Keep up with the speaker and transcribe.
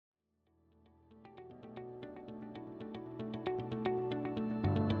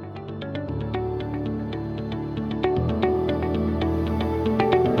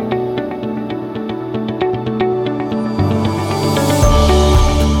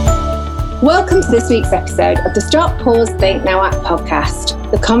Welcome to this week's episode of the Stop, Pause, Think, Now Act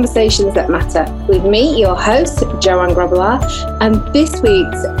podcast, the conversations that matter, with me, your host, Joanne Grobbelaar, and this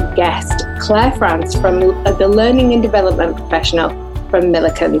week's guest, Claire France, from the Learning and Development Professional from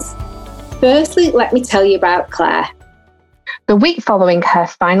Millikens. Firstly, let me tell you about Claire. The week following her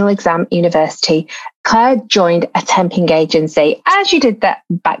final exam at university, Claire joined a temping agency, as you did that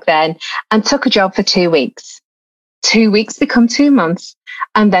back then, and took a job for 2 weeks. 2 weeks become 2 months,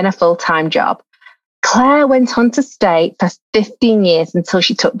 and then a full-time job. Claire went on to stay for 15 years until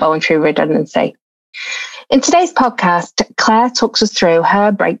she took voluntary redundancy. In today's podcast, Claire talks us through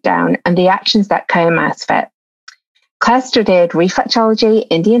her breakdown and the actions that came out of it. Claire studied reflexology,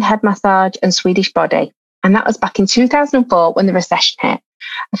 Indian head massage, and Swedish body, and that was back in 2004 when the recession hit.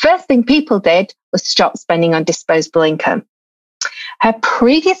 The first thing people did was stop spending on disposable income. Her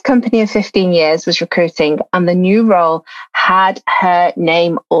previous company of 15 years was recruiting, and the new role had her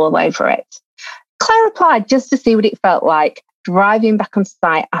name all over it. Claire applied just to see what it felt like driving back on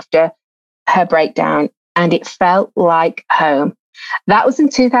site after her breakdown, and it felt like home. That was in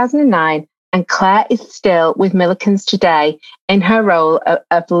 2009, and Claire is still with Millikens today in her role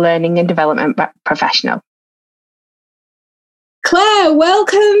of learning and development professional. Claire,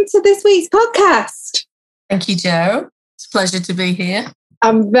 welcome to this week's podcast. Thank you, Jo. It's a pleasure to be here.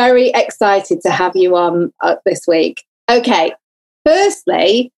 I'm very excited to have you on this week. Okay,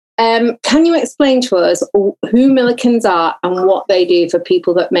 firstly, can you explain to us who Millikens are and what they do for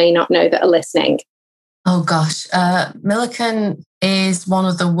people that may not know that are listening? Oh gosh, Milliken is one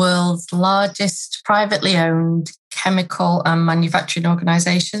of the world's largest privately owned chemical and manufacturing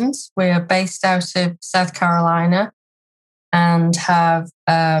organisations. We're based out of South Carolina and have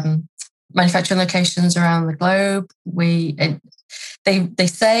manufacturing locations around the globe. They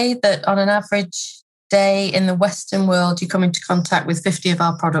say that on an average day in the Western world, you come into contact with 50 of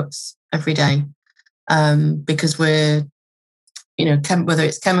our products every day, because we're, whether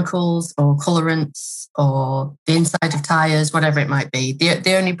it's chemicals or colorants or the inside of tires, whatever it might be.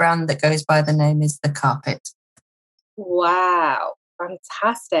 The only brand that goes by the name is the carpet. Wow,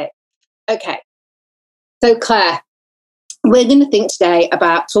 fantastic. Okay, so Claire, we're going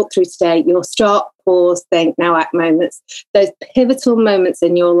to talk through today your stop, pause, think, now act moments, those pivotal moments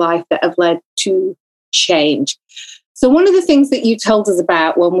in your life that have led to change. So one of the things that you told us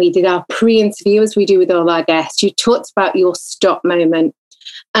about when we did our pre-interview, as we do with all our guests, you talked about your stop moment.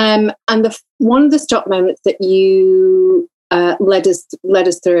 And one of the stop moments that you led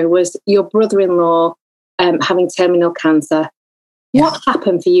us through was your brother-in-law having terminal cancer. Yeah. What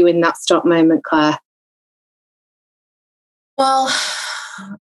happened for you in that stop moment, Claire? Well,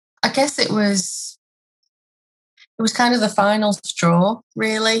 I guess it was kind of the final straw,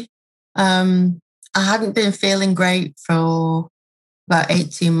 really. I hadn't been feeling great for about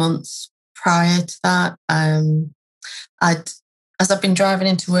 18 months prior to that. As I've been driving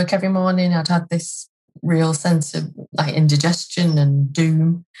into work every morning, I'd had this real sense of like indigestion and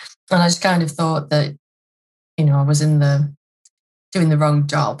doom. And I just kind of thought that, I was doing the wrong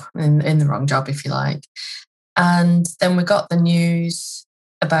job, in the wrong job, if you like. And then we got the news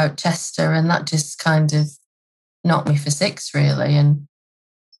about Chester, and that just kind of knocked me for six, really. And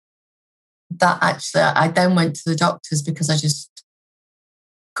that actually, I then went to the doctors because I just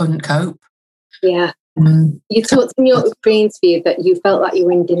couldn't cope. Yeah. You talked in your pre-interview that you felt like you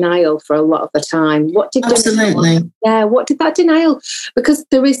were in denial for a lot of the time. Absolutely. What did that denial? Because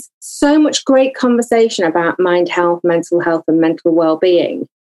there is so much great conversation about mind health, mental health, and mental well-being.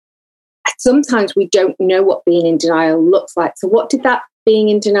 Sometimes we don't know what being in denial looks like. So what did that being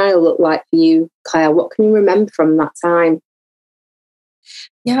in denial look like for you, Claire? What can you remember from that time?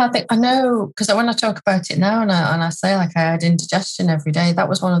 Yeah, I know, because when I talk about it now and I say like I had indigestion every day, that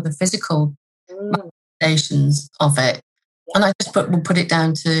was one of the physical manifestations of it. Yeah. And I just put it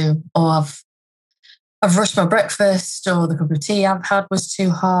down to, I've rushed my breakfast, or the cup of tea I've had was too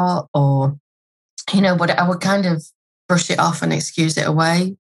hot, or, but I would kind of brush it off and excuse it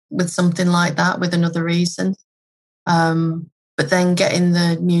away with something like that, with another reason. But then getting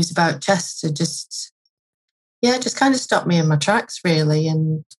the news about Chester just kind of stopped me in my tracks, really,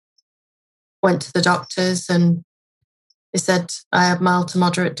 and went to the doctors, and they said I had mild to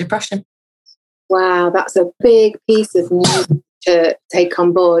moderate depression. Wow, that's a big piece of news to take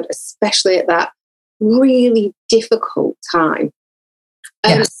on board, especially at that really difficult time.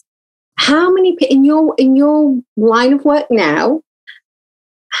 Yes. How many in your line of work now?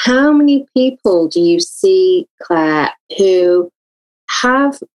 How many people do you see, Claire, who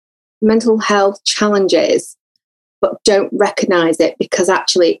have mental health challenges but don't recognise it because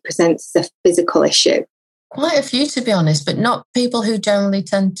actually it presents as a physical issue? Quite a few, to be honest, but not people who generally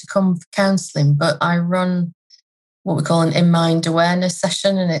tend to come for counselling. But I run what we call an in-mind awareness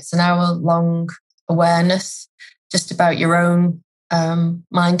session, and it's an hour-long awareness just about your own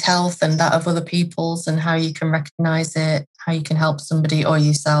mind health and that of other people's, and how you can recognise it, how you can help somebody or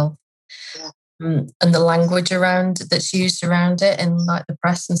yourself, and the language around that's used around it in like the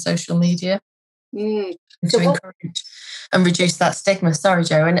press and social media to encourage and reduce that stigma. Sorry,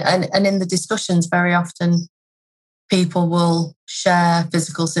 Joe. And in the discussions, very often people will share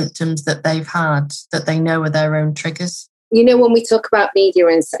physical symptoms that they've had that they know are their own triggers. You know, when we talk about media,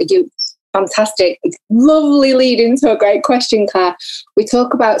 and fantastic, it's lovely lead into a great question, Claire. We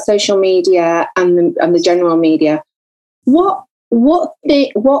talk about social media and the general media. What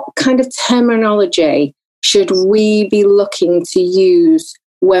kind of terminology should we be looking to use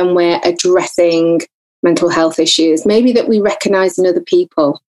when we're addressing mental health issues, maybe that we recognise in other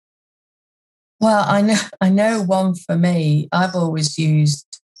people? Well, I know one for me. I've always used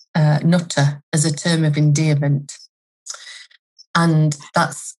nutter as a term of endearment, and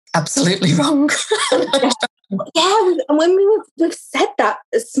that's absolutely wrong. Yeah, and when we've said that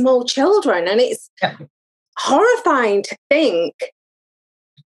as small children, and it's horrifying to think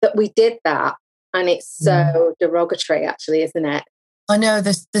that we did that, and it's so derogatory, actually, isn't it? I know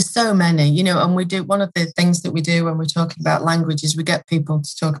there's so many, you know, and we do, one of the things that we do when we're talking about language is we get people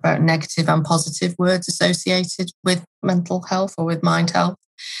to talk about negative and positive words associated with mental health or with mind health.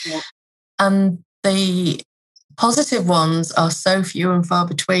 Yeah. And the positive ones are so few and far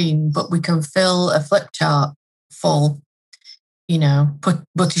between, but we can fill a flip chart full, you know,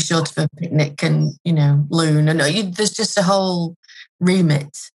 butty short of a picnic and, you know, loon. And there's just a whole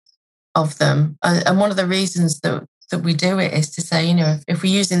remit of them. And one of the reasons that we do it is to say, you know, if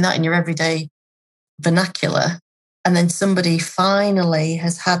we're using that in your everyday vernacular, and then somebody finally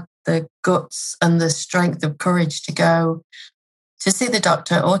has had the guts and the strength of courage to go to see the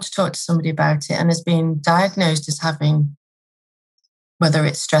doctor or to talk to somebody about it and has been diagnosed as having, whether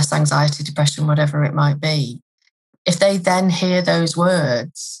it's stress, anxiety, depression, whatever it might be, if they then hear those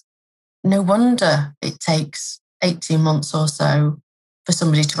words, no wonder it takes 18 months or so for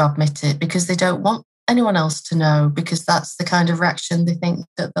somebody to admit it, because they don't want anyone else to know, because that's the kind of reaction they think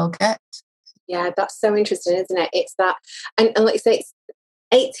that they'll get. Yeah, that's so interesting, isn't it? It's that, and like you say, it's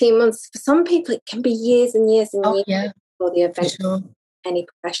 18 months. For some people, it can be years and years and years before they eventually any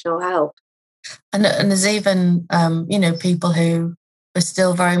professional help. And there's even, you know, people who are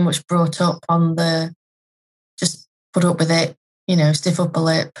still very much brought up on the just put up with it, you know, stiff upper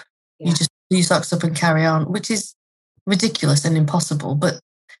lip. Yeah. You just do your socks up and carry on, which is ridiculous and impossible. But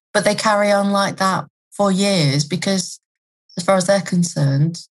they carry on like that for years because, as far as they're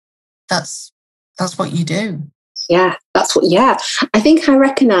concerned, that's what you do. Yeah, that's what. Yeah, I think I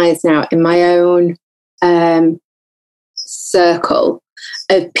recognise now in my own circle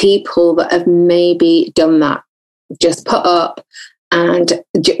of people that have maybe done that, just put up and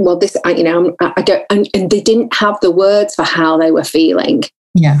this, you know, I don't, and they didn't have the words for how they were feeling.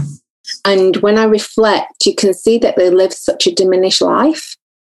 Yeah, and when I reflect, you can see that they live such a diminished life.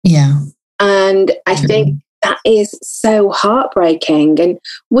 Yeah. And I think that is so heartbreaking. And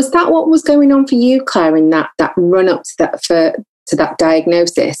was that what was going on for you, Claire, in that run up to that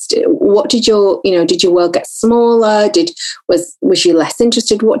diagnosis? What did your world get smaller? Was you less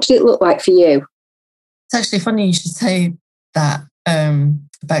interested? What did it look like for you? It's actually funny you should say that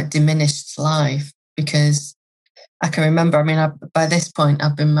about diminished life, because I can remember, I mean, by this point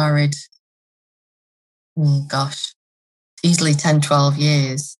I've been married, easily 10, 12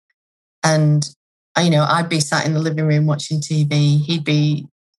 years. And, you know, I'd be sat in the living room watching TV. He'd be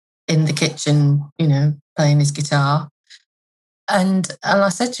in the kitchen, you know, playing his guitar. And I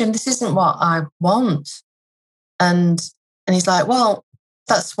said to him, this isn't what I want. And he's like, well,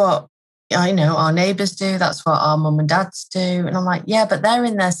 that's what, you know, our neighbours do. That's what our mum and dads do. And I'm like, yeah, but they're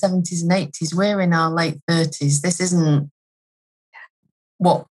in their 70s and 80s. We're in our late 30s. This isn't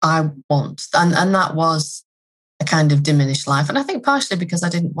what I want. And that was a kind of diminished life. And I think partially because I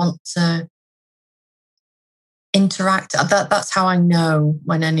didn't want to interact. That's how I know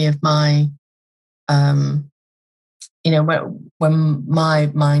when any of my, you know, when my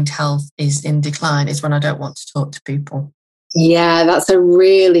mind health is in decline, is when I don't want to talk to people. Yeah, that's a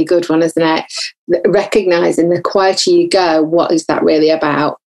really good one, isn't it? Recognising the quieter you go, what is that really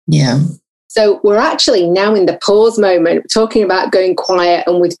about? Yeah. So we're actually now in the pause moment, talking about going quiet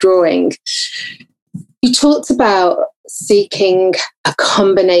and withdrawing. You talked about seeking a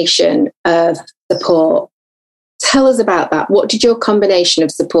combination of support. Tell us about that. What did your combination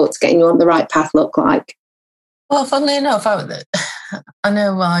of supports getting you on the right path look like? Well, funnily enough, I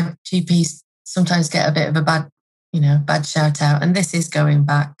know our GP sometimes get a bit of a bad shout out. And this is going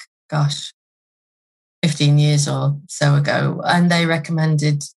back, 15 years or so ago. And they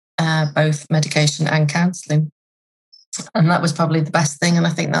recommended both medication and counselling. And that was probably the best thing. And I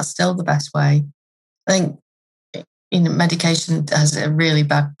think that's still the best way. I think, medication has a really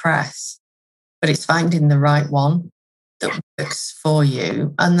bad press, but it's finding the right one that works for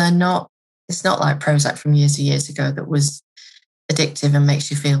you. And it's not like Prozac from years and years ago that was addictive and makes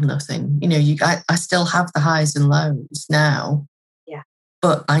you feel nothing. I still have the highs and lows now. Yeah.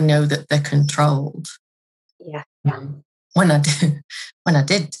 But I know that they're controlled. Yeah. When I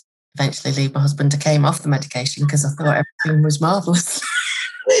did eventually leave my husband, I came off the medication because I thought everything was marvellous.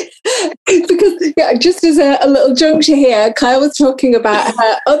 Because just as a little juncture here, Claire was talking about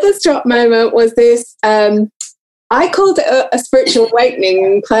her other strop moment was this, I called it a spiritual awakening,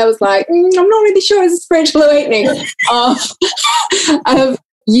 and Claire was like, I'm not really sure it's a spiritual awakening of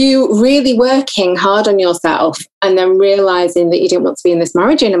you really working hard on yourself and then realising that you didn't want to be in this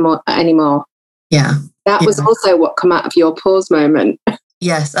marriage anymore. Yeah. That was also what come out of your pause moment.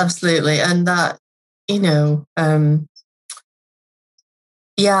 Yes, absolutely. And that, and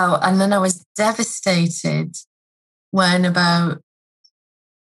then I was devastated when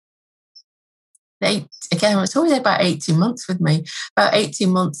it's always about 18 months with me, about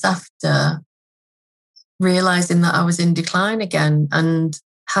 18 months after realising that I was in decline again and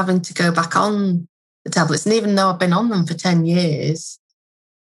having to go back on the tablets. And even though I've been on them for 10 years,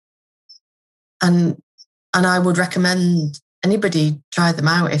 and I would recommend anybody try them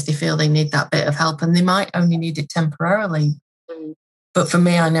out if they feel they need that bit of help, and they might only need it temporarily. But for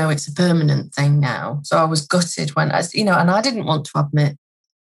me, I know it's a permanent thing now. So I was gutted when, and I didn't want to admit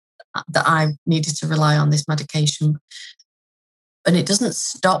that I needed to rely on this medication. And it doesn't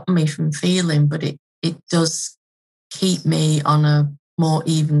stop me from feeling, but it does keep me on a more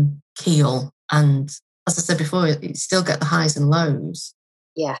even keel. And as I said before, you still get the highs and lows.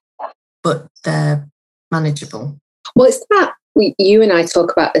 Yeah. But they're manageable. Well, it's that you and I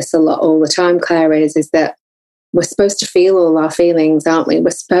talk about this a lot all the time, Claire, is that we're supposed to feel all our feelings, aren't we?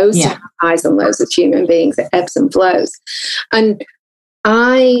 We're supposed to have highs and lows as human beings, it ebbs and flows. And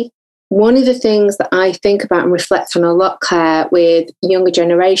one of the things that I think about and reflect on a lot, Claire, with younger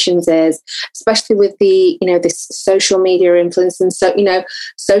generations is, especially with the, this social media influence. And so,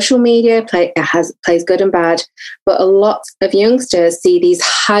 social media plays good and bad, but a lot of youngsters see these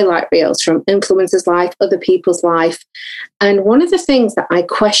highlight reels from influencers' life, other people's life. And one of the things that I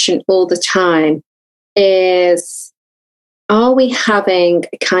question all the time is, are we having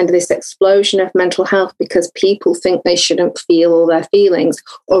kind of this explosion of mental health because people think they shouldn't feel all their feelings,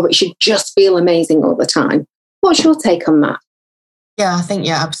 or it should just feel amazing all the time? What's your take on that? Yeah, I think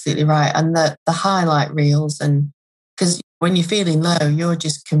you're absolutely right. And the highlight reels, and because when you're feeling low, you're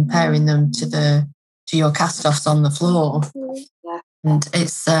just comparing them to your cast-offs on the floor. Yeah. And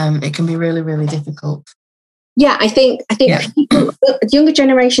it can be really, really difficult. Yeah, I think people, younger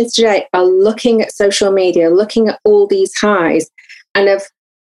generations today are looking at social media, looking at all these highs, and have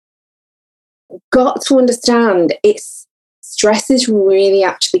got to understand stress is really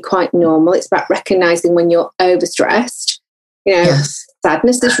actually quite normal. It's about recognizing when you're overstressed. Yes.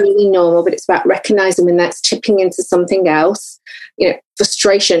 Sadness is really normal, but it's about recognizing when that's tipping into something else.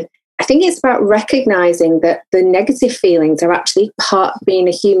 Frustration. I think it's about recognizing that the negative feelings are actually part of being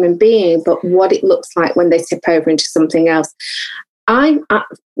a human being, but what it looks like when they tip over into something else.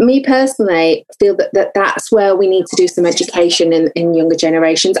 Me personally, feel that that's where we need to do some education in younger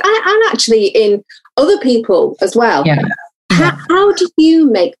generations, and actually in other people as well. Yeah. How do you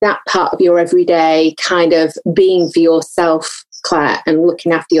make that part of your everyday kind of being for yourself, Claire, and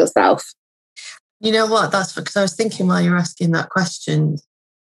looking after yourself? You know what? That's because I was thinking while you were asking that question,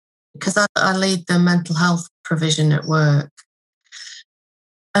 because I lead the mental health provision at work.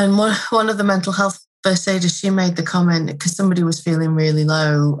 And one of the mental health first aiders, she made the comment because somebody was feeling really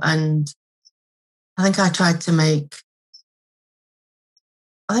low. And I think we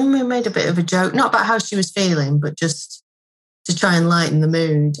made a bit of a joke, not about how she was feeling, but just to try and lighten the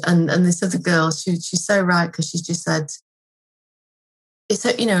mood. And this other girl, she's so right, because she just said, we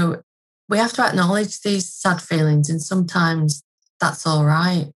have to acknowledge these sad feelings, and sometimes that's all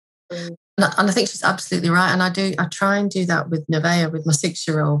right. And I think she's absolutely right. And I try and do that with Nevaeh, with my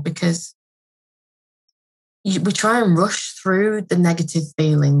 6-year-old, because we try and rush through the negative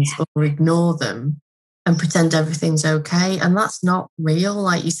feelings or ignore them and pretend everything's okay. And that's not real,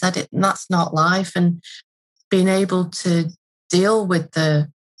 like you said, and that's not life. And being able to deal with the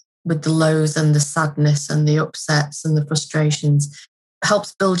lows and the sadness and the upsets and the frustrations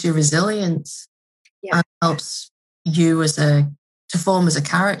helps build your resilience, and helps you as a to form as a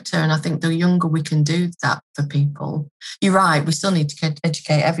character. And I think the younger we can do that for people, you're right, we still need to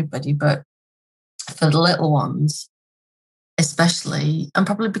educate everybody, but for the little ones, especially, and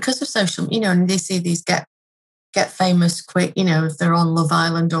probably because of social, and they see these get famous quick, if they're on Love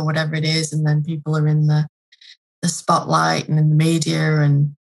Island or whatever it is, and then people are in the spotlight and in the media,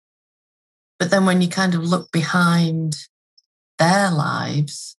 but then when you kind of look behind their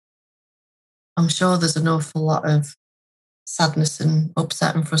lives, I'm sure there's an awful lot of sadness and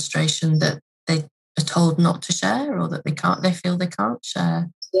upset and frustration that they are told not to share, or that they feel they can't share.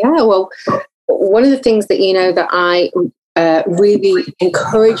 Yeah, well, one of the things that that I really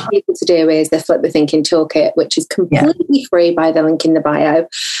encourage people to do is the Flip the Thinking Toolkit, which is completely free by the link in the bio.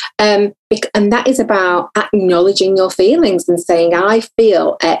 And that is about acknowledging your feelings and saying, I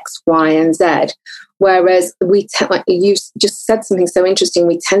feel X, Y, and Z. Whereas like you just said something so interesting,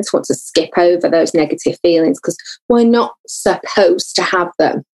 we tend to want to skip over those negative feelings because we're not supposed to have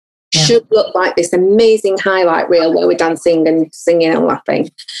them. Yeah. Should look like this amazing highlight reel where we're dancing and singing and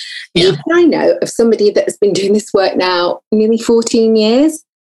laughing. Yeah. I know of somebody that has been doing this work now nearly 14 years.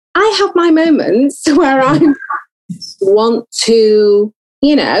 I have my moments where I want to,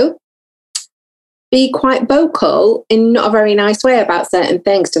 be quite vocal in not a very nice way about certain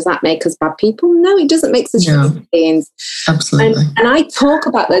things. Does that make us bad people? No, it doesn't make us human beings. Absolutely. And I talk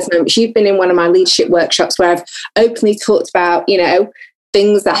about those moments. You've been in one of my leadership workshops where I've openly talked about,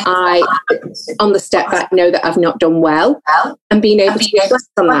 things that I, on the step back, know that I've not done well, and being able to reflect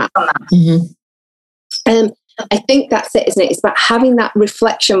on that. Mm-hmm. I think that's it, isn't it? It's about having that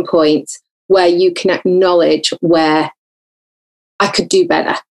reflection point where you can acknowledge where I could do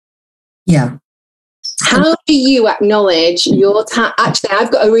better. Yeah. How do you acknowledge your time? Actually,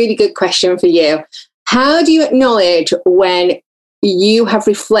 I've got a really good question for you. How do you acknowledge when you have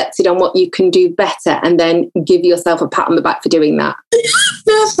reflected on what you can do better and then give yourself a pat on the back for doing that?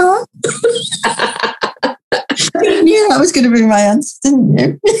 You knew that was going to be my answer, didn't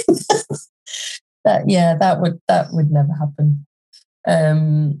you? that would never happen.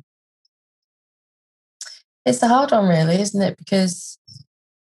 It's a hard one, really, isn't it? Because,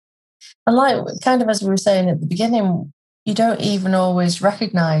 and like kind of as we were saying at the beginning, you don't even always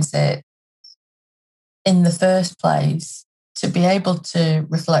recognise it in the first place to be able to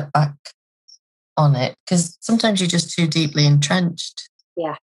reflect back on it, because sometimes you're just too deeply entrenched.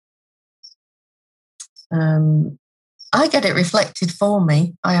 Yeah. I get it reflected for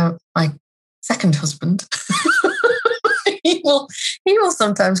me. My second husband, he will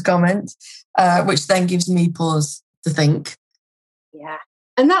sometimes comment, which then gives me pause to think. Yeah.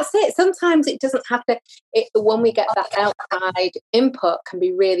 And that's it. Sometimes it doesn't have to, when we get that outside input can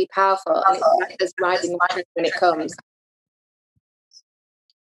be really powerful, and it's riding the wave when it comes.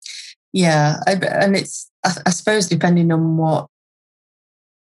 Yeah. And it's, I suppose, depending on what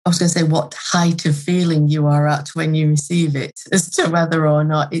height of feeling you are at when you receive it, as to whether or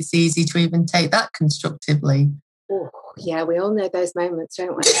not it's easy to even take that constructively. Oh, yeah, we all know those moments,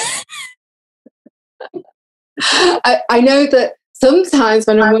 don't we? I know that sometimes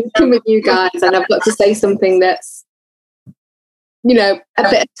when I'm working with you guys and I've got to say something that's, a bit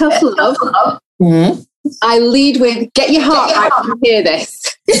of tough love, mm-hmm. I lead with, get your heart right to hear this.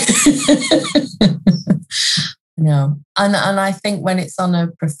 No. And I think when it's on a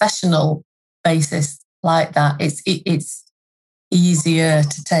professional basis like that, it's easier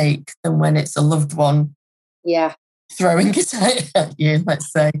to take than when it's a loved one. Yeah. Throwing it at you,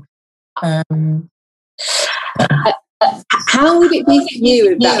 let's say. How would it be for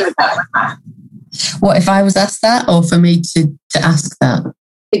you if that? What, if I was asked that, or for me to ask that?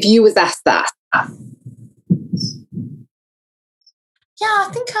 If you was asked that. Yeah, I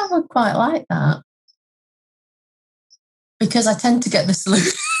think I would quite like that. Because I tend to get the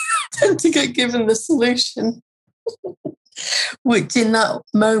solution, tend to get given the solution, which in that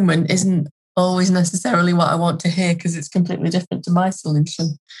moment isn't always necessarily what I want to hear, because it's completely different to my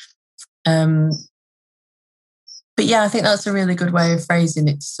solution. But yeah, I think that's a really good way of phrasing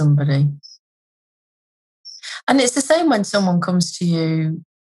it to somebody. And it's the same when someone comes to you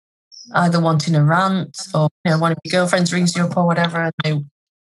either wanting a rant, or one of your girlfriends rings you up or whatever, and they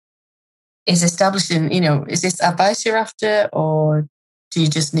is establishing, is this advice you're after, or do you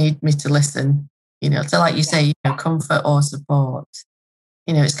just need me to listen? So like you say, comfort or support.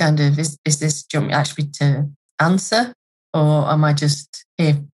 It's kind of, is this, do you want me actually to answer, or am I just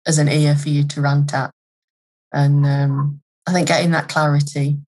here as an ear for you to rant at? And I think getting that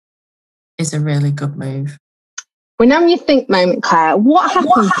clarity is a really good move. When I'm your think moment, Claire, what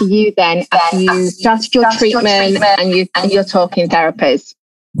happened to you then after you started your treatment and you're talking therapies?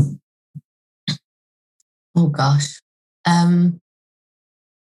 Oh gosh.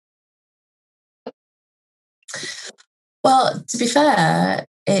 Well, to be fair,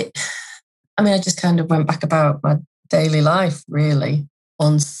 I just kind of went back about my daily life, really.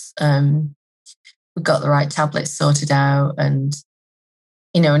 Once we got the right tablets sorted out and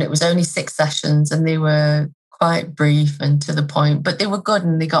it was only 6 sessions and they were quite brief and to the point, but they were good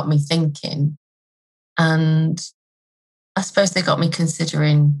and they got me thinking. And I suppose they got me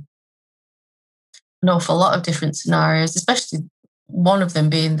considering an awful lot of different scenarios, especially one of them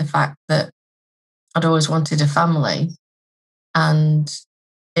being the fact that I'd always wanted a family and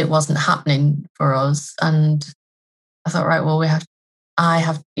it wasn't happening for us. And I thought, right, well, I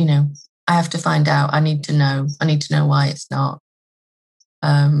have to find out. I need to know why it's not.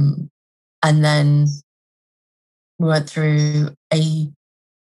 And then we went through a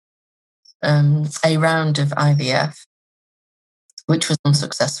round of IVF, which was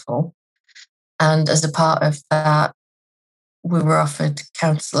unsuccessful. And as a part of that, we were offered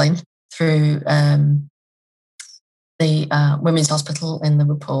counselling through the Women's Hospital in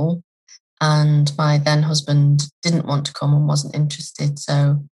Liverpool. And my then husband didn't want to come and wasn't interested.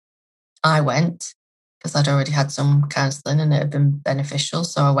 So I went because I'd already had some counselling and it had been beneficial.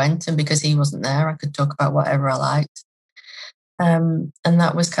 So I went, and because he wasn't there, I could talk about whatever I liked. And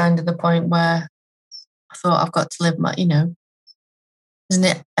that was kind of the point where I thought, I've got to live my, isn't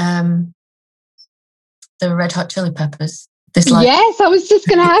it the Red Hot Chili Peppers? Yes, I was just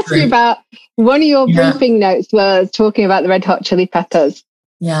going to ask you about one of your briefing notes was talking about the Red Hot Chili Peppers.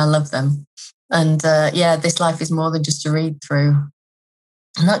 Yeah, I love them. And this life is more than just a read through.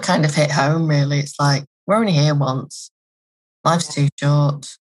 And that kind of hit home, really. It's like, we're only here once. Life's too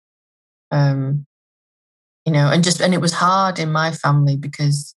short. And it was hard in my family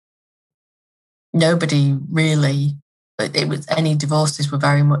because nobody really, any divorces were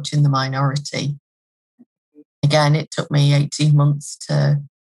very much in the minority. Again, it took me 18 months to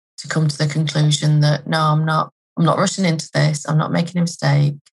come to the conclusion that, no, I'm not rushing into this. I'm not making a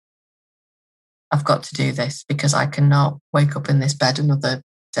mistake. I've got to do this because I cannot wake up in this bed another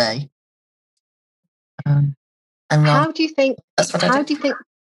day. How do you think the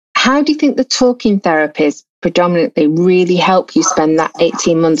talking therapies predominantly really help you spend that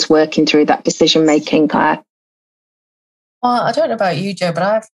 18 months working through that decision making, Claire? Well, I don't know about you, Jo, but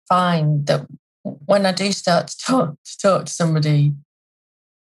I find that when I do start to talk to somebody,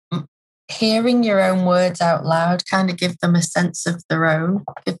 hearing your own words out loud kind of give them a sense of their own,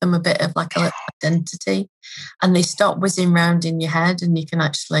 give them a bit of like an identity, and they stop whizzing around in your head, and you can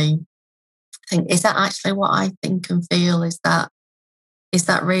actually think, is that actually what I think and feel? Is that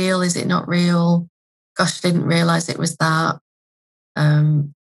real? Is it not real? Gosh, I didn't realise it was that.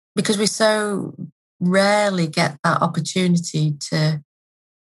 Because we so rarely get that opportunity to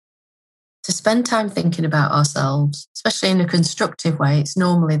spend time thinking about ourselves, especially in a constructive way. It's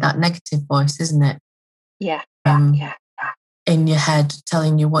normally that negative voice, isn't it? Yeah. In your head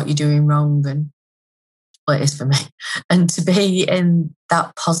telling you what you're doing wrong, and well, it is for me. And to be in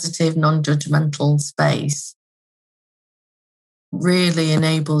that positive, non-judgmental space really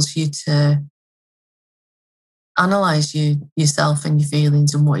enables you to analyse yourself and your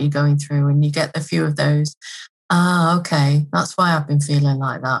feelings and what you're going through, and you get a few of those, okay, that's why I've been feeling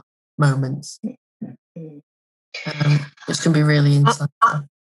like that moments, which can be really insightful.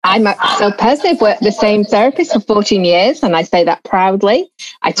 So personally, I've worked with the same therapist for 14 years, and I say that proudly.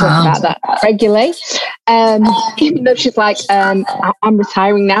 I talk about that regularly. Even though she's like, I'm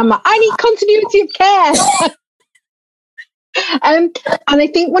retiring now, I'm like, I need continuity of care. And I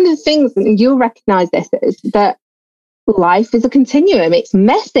think one of the things, and you'll recognise this, is that life is a continuum. It's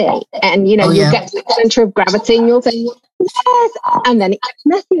messy, and you'll get to the centre of gravity and you'll think, yes, and then it gets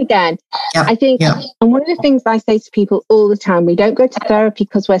messy again. I think, and one of the things I say to people all the time, we don't go to therapy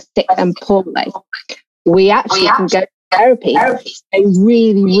because we're sick and poorly. We actually can go to therapy to stay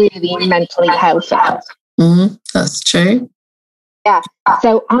really, really mentally healthy. Mm-hmm. That's true. Yeah.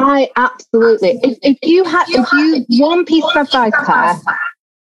 So I absolutely, if you one piece of advice, Claire,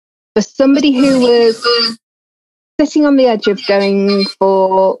 for somebody who was sitting on the edge of going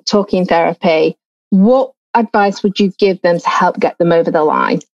for talking therapy, what advice would you give them to help get them over the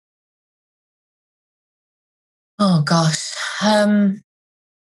line? Oh gosh, I'm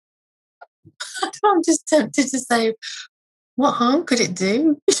just tempted to say, what harm could it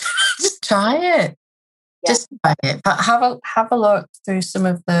do? Just try it. Yeah. Just try it. But have a look through some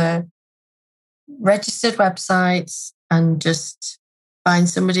of the registered websites and just find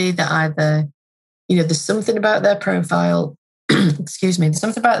somebody that either, there's something about their profile, excuse me, there's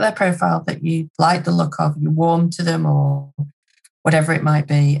something about their profile that you like the look of, you warm to them or whatever it might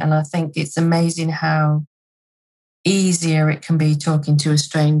be. And I think it's amazing how easier it can be talking to a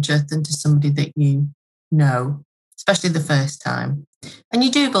stranger than to somebody that you no, especially the first time. And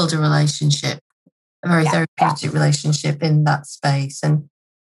you do build a relationship, a very therapeutic relationship in that space. And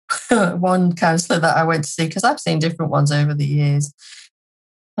one counsellor that I went to see, because I've seen different ones over the years,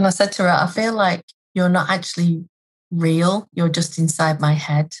 and I said to her, I feel like you're not actually real, you're just inside my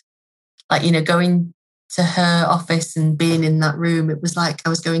head. Like, going to her office and being in that room, it was like I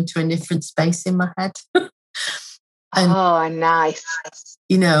was going to a different space in my head. And, nice.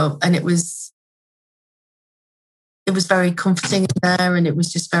 And it was very comforting in there, and it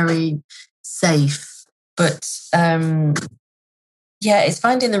was just very safe. But it's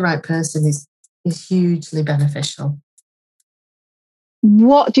finding the right person is hugely beneficial.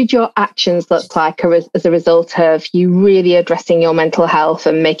 What did your actions look like as a result of you really addressing your mental health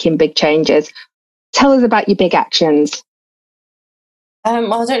and making big changes? Tell us about your big actions. Well,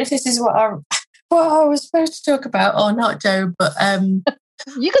 I don't know if this is what I was supposed to talk about or not, Jo, but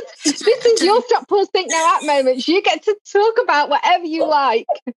you could. This is your stop, pause, think now at moments. You get to talk about whatever you like.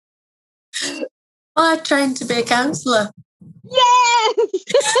 I trained to be a counsellor. Yes,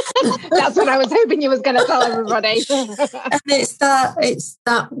 that's what I was hoping you was going to tell everybody. And it's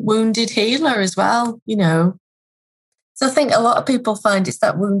that wounded healer as well, So I think a lot of people find it's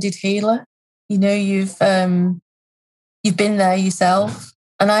that wounded healer. You've been there yourself.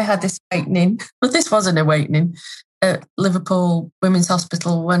 And I had this awakening. Well, this was an awakening at Liverpool Women's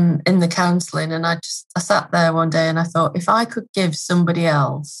Hospital when in the counselling, and I sat there one day and I thought, if I could give somebody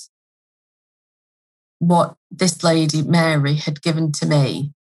else what this lady, Mary, had given to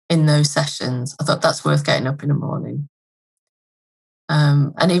me in those sessions, I thought that's worth getting up in the morning.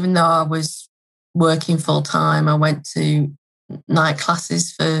 And even though I was working full time, I went to night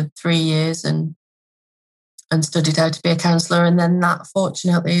classes for 3 years and studied how to be a counsellor. And then that,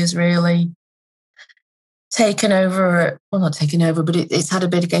 fortunately, has really taken over, well, not taken over, but it's had a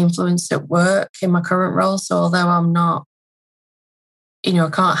bit of influence at work in my current role. So although I'm not, I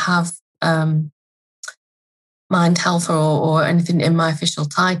can't have mind health or anything in my official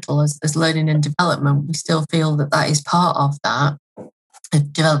title as learning and development, we still feel that is part of that,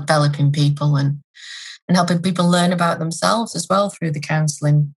 of developing people and helping people learn about themselves as well through the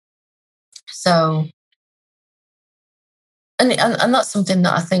counselling. So, and that's something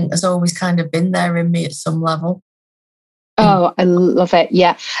that I think has always kind of been there in me at some level. Oh, I love it.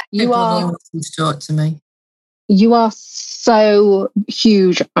 Yeah. People have always talked to me. You are so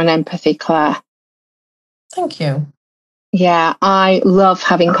huge on empathy, Claire. Thank you. Yeah, I love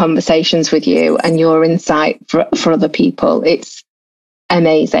having conversations with you and your insight for other people. It's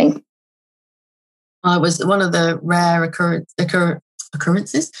amazing. I was one of the rare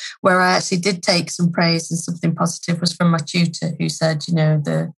occurrences where I actually did take some praise, and something positive was from my tutor who said,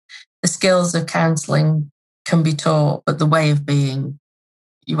 the skills of counselling can be taught, but the way of being,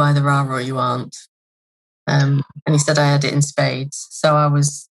 you either are or you aren't. And he said I had it in spades. So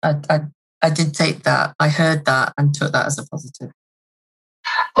I did take that. I heard that and took that as a positive.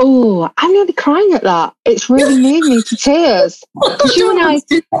 Oh, I'm nearly crying at that. It's really moved me to tears. Because you and I,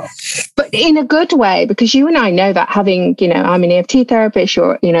 but in a good way, because you and I know that having, I'm an EFT therapist,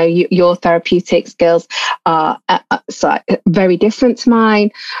 your therapeutic skills are very different to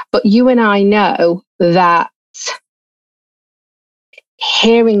mine. But you and I know that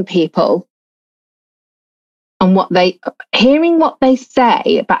hearing people and hearing what they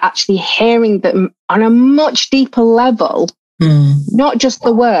say, but actually hearing them on a much deeper level, not just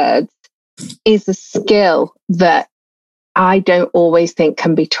the words, is a skill that I don't always think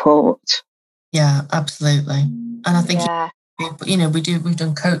can be taught. Yeah, absolutely. And I think, we've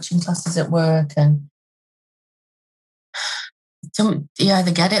done coaching classes at work, and you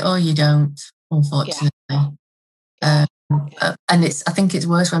either get it or you don't, unfortunately. Yeah. And I think it's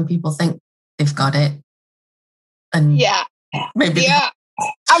worse when people think they've got it. And maybe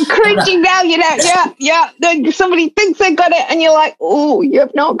I'm cringing now, Then somebody thinks they got it and you're like, oh, you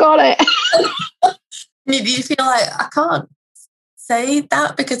have not got it. You feel like I can't say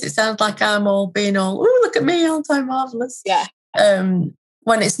that because it sounds like I'm being all, oh, look at me, aren't I marvellous? Yeah.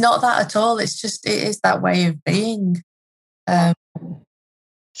 When it's not that at all, it is that way of being. I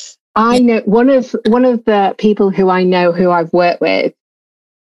know one of the people who I know who I've worked with,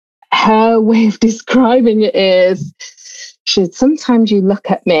 her way of describing it is, sometimes you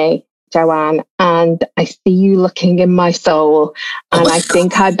look at me, Joanne, and I see you looking in my soul, and I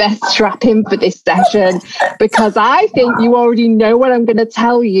think I best strap in for this session because I think you already know what I'm going to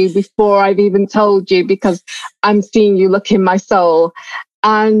tell you before I've even told you, because I'm seeing you look in my soul.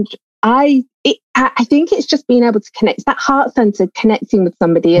 And I think it's just being able to connect. It's that heart-centered connecting with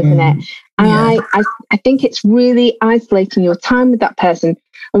somebody, isn't it? And I think it's really isolating your time with that person.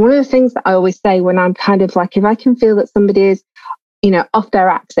 And one of the things that I always say when I'm kind of like, if I can feel that somebody is, off their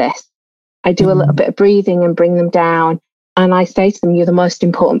axis, I do a little bit of breathing and bring them down. And I say to them, you're the most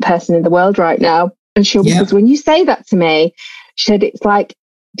important person in the world right now. And she always says, when you say that to me, she said, it's like,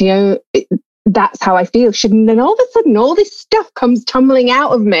 that's how I feel. And then all of a sudden, all this stuff comes tumbling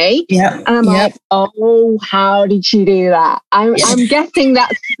out of me. And I'm like, oh, how did you do that? I'm guessing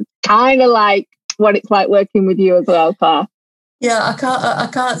that's kind of like what it's like working with you as well, Claire. Yeah, I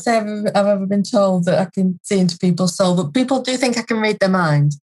can't say I've ever been told that I can see into people's soul, but people do think I can read their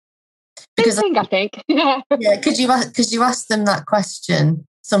mind. Because I think. Because you ask them that question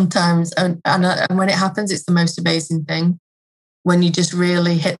sometimes, and when it happens, it's the most amazing thing. When you just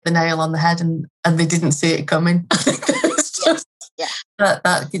really hit the nail on the head and they didn't see it coming. It's just,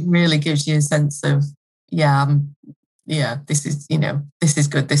 that really gives you a sense of, this is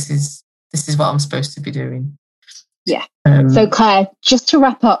good. This is what I'm supposed to be doing. Yeah. So Claire, just to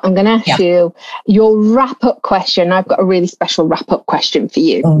wrap up, I'm going to ask you your wrap-up question. I've got a really special wrap-up question for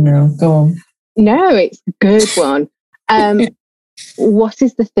you. Oh no, go on. No, it's a good one. What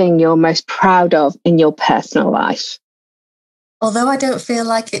is the thing you're most proud of in your personal life? Although I don't feel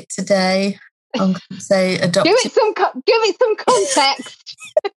like it today, I'm going to say adopting. Give it some context.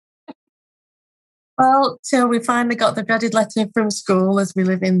 Well, so we finally got the dreaded letter from school as we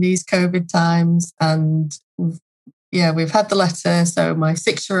live in these COVID times, and we've had the letter. So my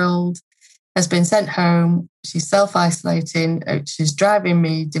 6-year-old has been sent home. She's self-isolating. She's driving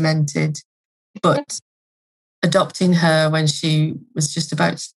me demented. But adopting her when she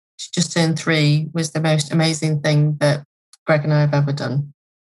just turned 3 was the most amazing thing that Greg and I have ever done.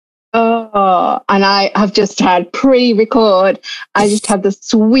 Oh, and I have just had pre-record. I just had the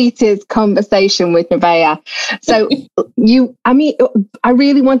sweetest conversation with Nevaeh. So I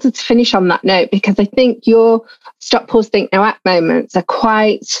really wanted to finish on that note because I think your stop, pause, think, now act moments are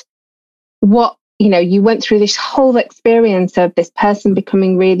quite what, you went through this whole experience of this person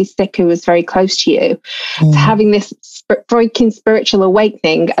becoming really sick who was very close to you, to having this freaking spiritual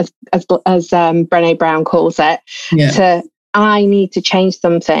awakening, as Brené Brown calls it, to I need to change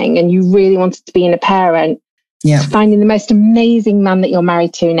something, and you really wanted to be a parent, finding the most amazing man that you're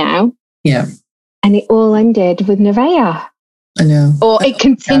married to now. Yeah. And it all ended with Nevaeh. I know. Or it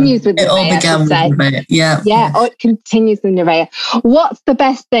continues with Nevaeh. It all began with Nevaeh. Yeah, or it continues with Nevaeh. What's the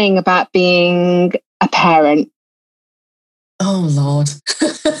best thing about being a parent? Oh, Lord.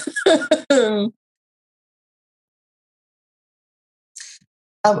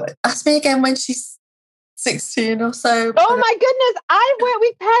 Ask me again when she's 16 or so. Oh my goodness, I've worked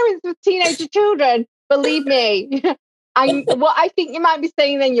with parents with teenager children. Believe me. What I think you might be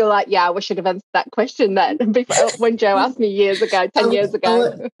saying then, you're like, I should have answered that question then when Joe asked me 10 years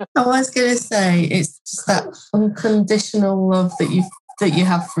ago. I was going to say, it's just that unconditional love that you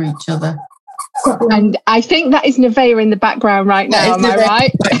have for each other. And I think that is Nevaeh in the background right now. Am I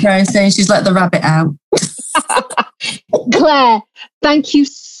right? Background saying she's let the rabbit out. Claire, thank you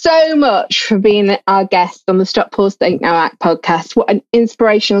so much for being our guest on the Stop, Pause, Think, Now Act podcast. What an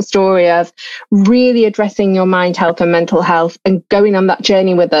inspirational story of really addressing your mind health and mental health and going on that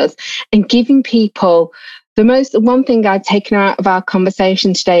journey with us and giving people one thing I've taken out of our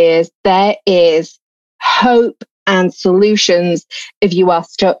conversation today is there is hope and solutions if you are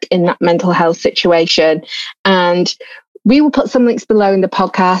stuck in that mental health situation. And we will put some links below in the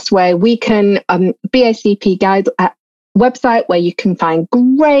podcast where we can BACP guide website where you can find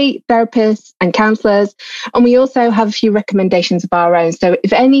great therapists and counsellors. And we also have a few recommendations of our own. So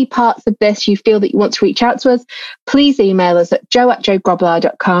if any parts of this you feel that you want to reach out to us, please email us at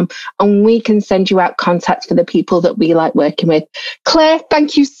joe@joegrobbelaar.com and we can send you out contacts for the people that we like working with. Claire,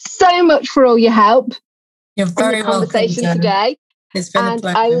 thank you so much for all your help. You're very welcome, conversation today. It's been a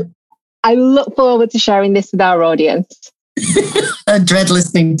pleasure. I look forward to sharing this with our audience. I dread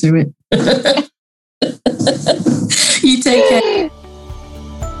listening to it. You take care.